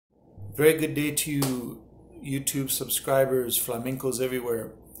Very good day to you, YouTube subscribers, flamencos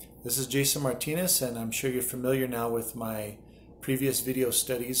everywhere. This is Jason Martinez, and I'm sure you're familiar now with my previous video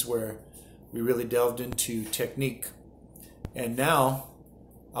studies where we really delved into technique. And now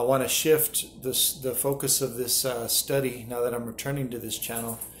I want to shift the focus of this study, now that I'm returning to this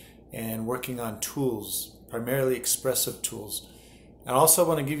channel and working on tools, primarily expressive tools. And also I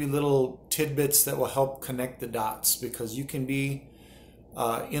want to give you little tidbits that will help connect the dots, because you can be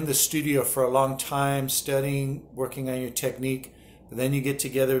in the studio for a long time studying, working on your technique, but then you get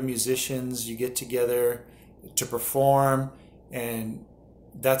together musicians, you get together to perform, and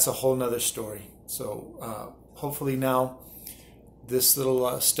that's a whole nother story. So hopefully now this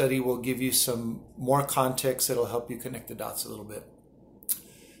little study will give you some more context that'll help you connect the dots a little bit.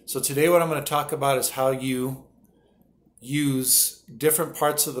 So today what I'm going to talk about is how you use different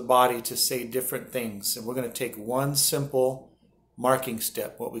parts of the body to say different things. And we're going to take one simple marking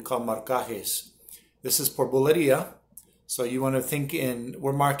step, what we call marcajes. This is por bulería. So you want to think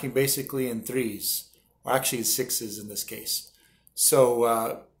we're marking basically in threes, or actually sixes in this case.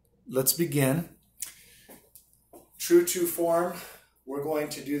 So let's begin. True to form, we're going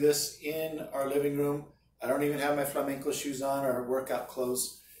to do this in our living room. I don't even have my flamenco shoes on or workout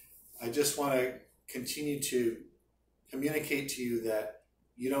clothes. I just want to continue to communicate to you that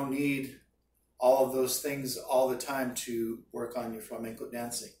you don't need all of those things all the time to work on your flamenco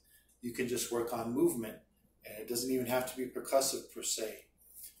dancing. You can just work on movement, and it doesn't even have to be percussive per se.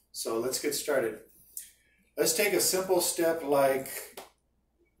 So let's get started. Let's take a simple step like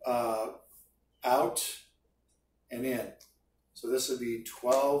out and in. So this would be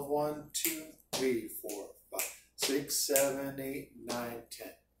 12, 1, 2, 3, 4, 5, 6, 7, 8, 9, 10.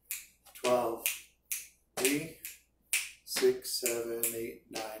 12, 3, 6, 7, 8,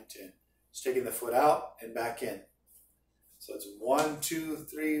 9, 10. Just taking the foot out and back in. So it's 1, 2,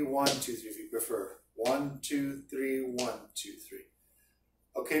 3, 1, 2, 3 if you prefer. 1, 2, 3, 1, 2, 3.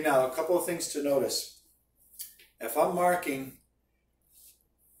 Okay, now a couple of things to notice. If I'm marking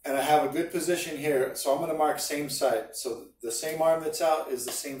and I have a good position here, so I'm going to mark same side. So the same arm that's out is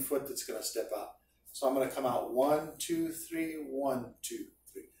the same foot that's going to step out. So I'm going to come out 1, 2, 3, 1, 2,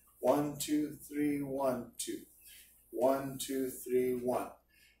 3. 1, 2, 3, 1, 2. 1, 2, 3, 1.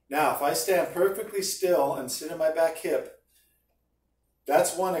 Now, if I stand perfectly still and sit in my back hip,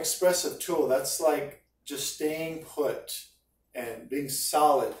 that's one expressive tool. That's like just staying put and being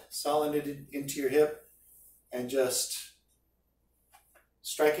solid into your hip and just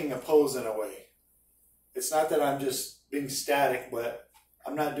striking a pose in a way. It's not that I'm just being static, but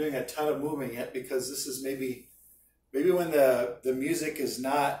I'm not doing a ton of moving yet, because this is maybe when the music is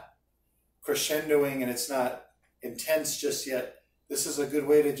not crescendoing and it's not intense just yet. This is a good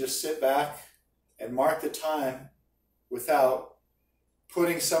way to just sit back and mark the time without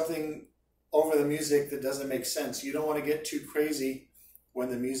putting something over the music that doesn't make sense. You don't want to get too crazy when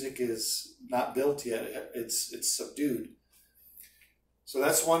the music is not built yet. It's subdued. So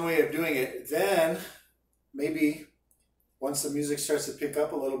that's one way of doing it. Then maybe once the music starts to pick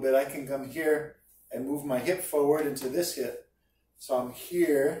up a little bit, I can come here and move my hip forward into this hip. So I'm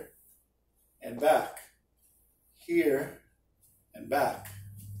here and back, here and back,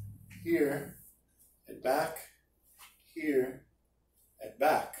 here and back, here and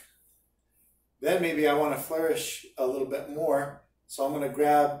back. Then maybe I want to flourish a little bit more, so I'm going to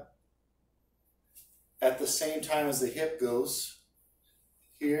grab at the same time as the hip goes,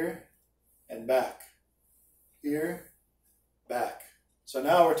 here and back, here, back. So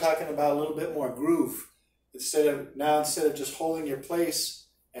now we're talking about a little bit more groove. Instead of just holding your place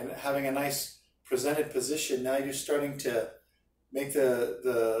and having a nice presented position, now you're starting to make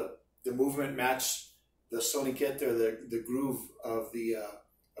the movement match the soniquete, or the groove of the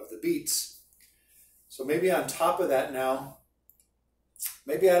beats. So maybe on top of that now,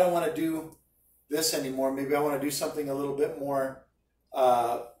 maybe I don't want to do this anymore. Maybe I want to do something a little bit more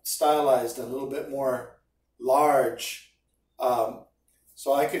stylized, a little bit more large.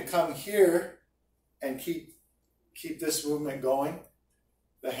 So I could come here and keep this movement going,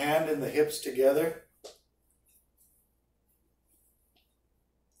 the hand and the hips together.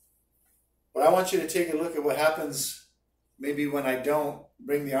 But I want you to take a look at what happens maybe when I don't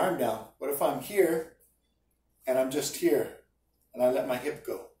bring the arm down. What if I'm here and I'm just here and I let my hip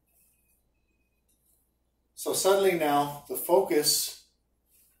go? So suddenly now the focus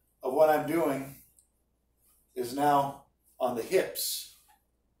of what I'm doing is now on the hips.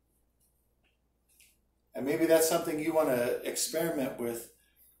 And maybe that's something you want to experiment with,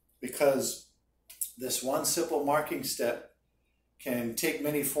 because this one simple marking step can take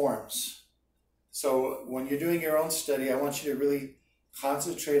many forms. So when you're doing your own study, I want you to really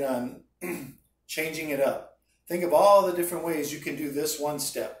Concentrate on changing it up. Think of all the different ways you can do this one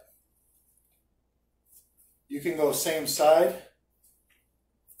step. You can go same side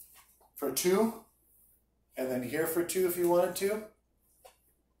for 2, and then here for 2 if you wanted to.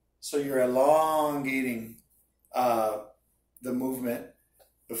 So you're elongating the movement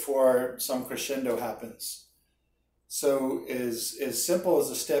before some crescendo happens. So as simple as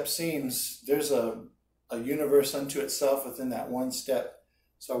the step seems, there's a universe unto itself within that one step.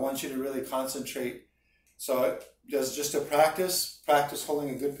 So I want you to really concentrate. So just to practice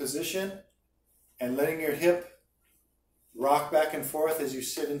holding a good position and letting your hip rock back and forth as you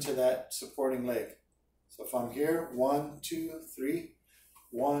sit into that supporting leg. So if I'm here, 1, 2, 3,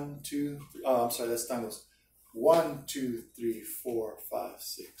 1, 2, 3. Oh, I'm sorry, that's dangles. 1, 2, 3, 4, 5,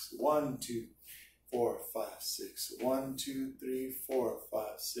 6. 1, 2, 4, 5, 6. 1, 2, 3, 4, 5,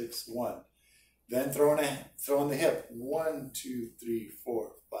 6. 1. Then throw in the hip. 1, 2, 3,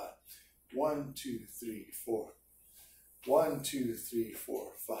 4, 5. 1, 2, 3, 4. 1, 2, 3,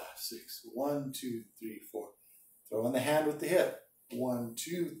 4, 5, 6. 1, 2, 3, 4. Throw in the hand with the hip. 1,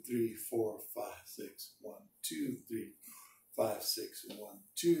 2, 3, 4, 5, 6. 1, 2, 3, 5, 6. 1,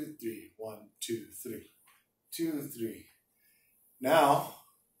 2, 3. 1, 2, 3. 2, 3. Now,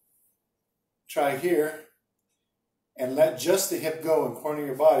 try here and let just the hip go and corner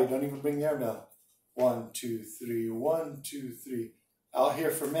your body. Don't even bring the arm down. 1, 2, 3. 1, 2, 3. Out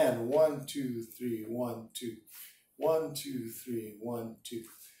here for men. 1, 2, 3. 1, 2. 1, 2, 3. 1, 2.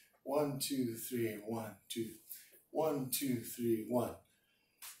 1, 2, 3. 1, 2. 1, 2, 3. 1.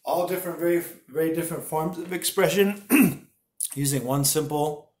 All different, very, very different forms of expression using one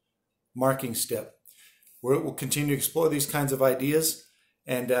simple marking step. We'll continue to explore these kinds of ideas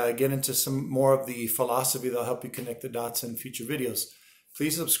and get into some more of the philosophy that'll help you connect the dots in future videos.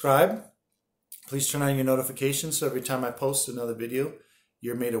 Please subscribe. Please turn on your notifications so every time I post another video,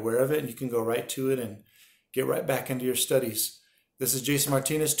 you're made aware of it and you can go right to it and get right back into your studies. This is Jason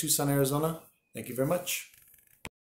Martinez, Tucson, Arizona. Thank you very much.